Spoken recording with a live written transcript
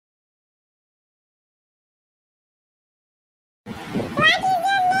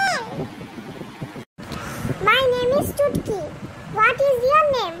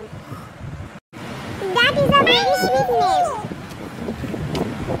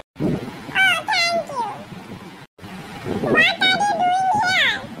What are you doing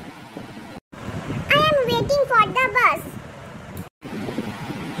here? I am waiting for the bus.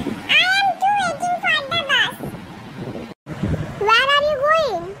 I am too waiting for the bus. Where are you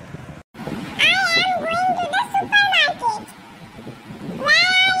going? I am going to the supermarket. Where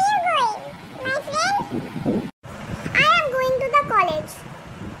are you going, my friend? I am going to the college.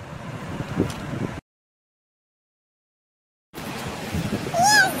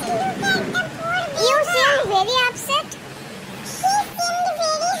 Yes, look at the poor girl. You seem very upset. She seemed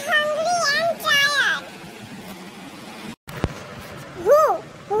very hungry and tired. Who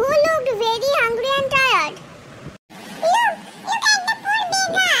looked very hungry and tired? Look at the poor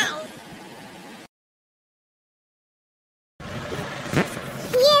beggar.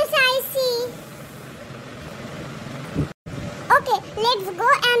 Yes, I see. Okay, let's go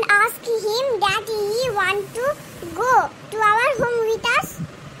and ask him that he want to go to our home with us.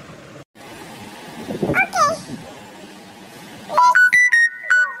 Okay. Let's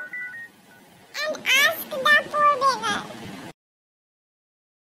go and ask the poor beggar.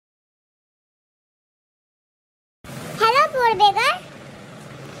 Hello, poor beggar.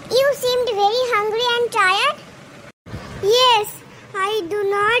 You seemed very hungry and tired. Yes, I do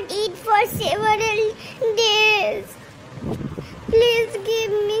not eat for several days. Please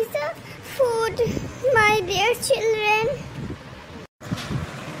give me some food, my dear children.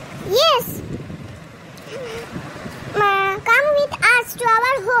 Yes. Come with us to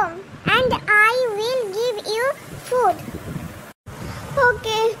our home and I will give you food.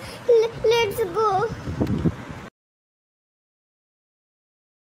 Okay, let's go.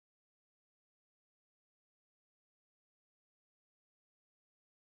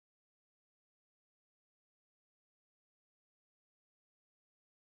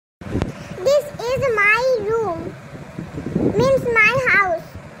 This is my room, means my house.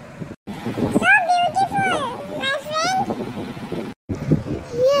 So beautiful, my friend.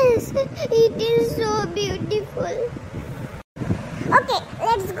 Yes, it is so beautiful. Okay,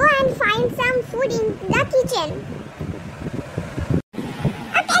 let's go and find some food in the kitchen.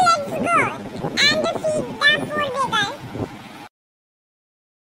 Okay, let's go and feed the poor beggar.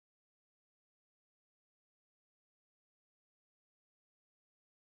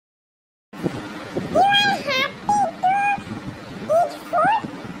 You are happy to eat food?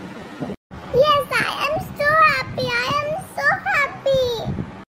 Yes, I am so happy. I am so happy.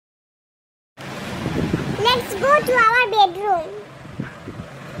 Let's go to our bedroom.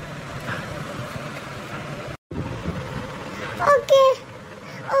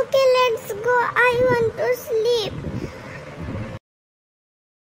 Okay, let's go. I want to sleep.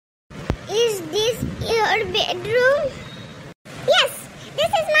 Is this your bedroom? Yes,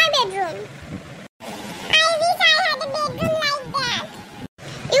 this is my bedroom. I wish I had a bedroom like that.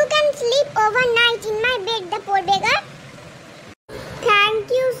 You can sleep overnight in my bed, the poor beggar. Thank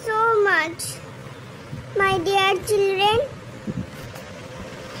you so much, my dear children.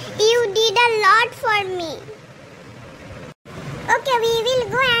 You did a lot for me. Okay, we will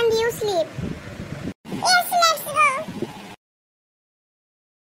go and you sleep. Yes, let's go.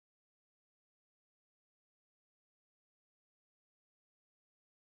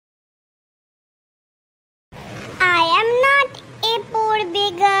 I am not a poor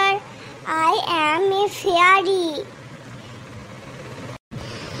beggar. I am a fairy.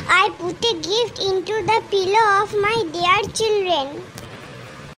 I put a gift into the pillow of my dear children.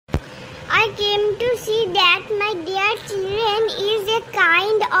 I came to see that my dear children is a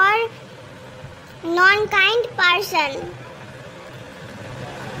kind or non-kind person.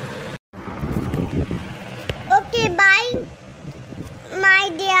 Okay, bye, my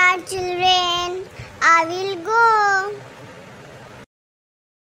dear children. I will go.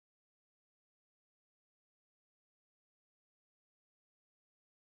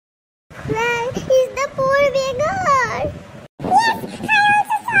 Where is the poor beggar? Yes, I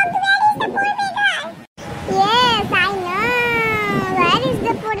also saw where is the poor beggar. Yes, I know. Where is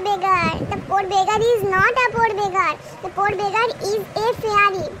the poor beggar? The poor beggar is not a poor beggar. The poor beggar is a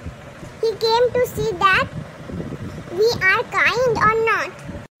fairy. He came to see that we are kind or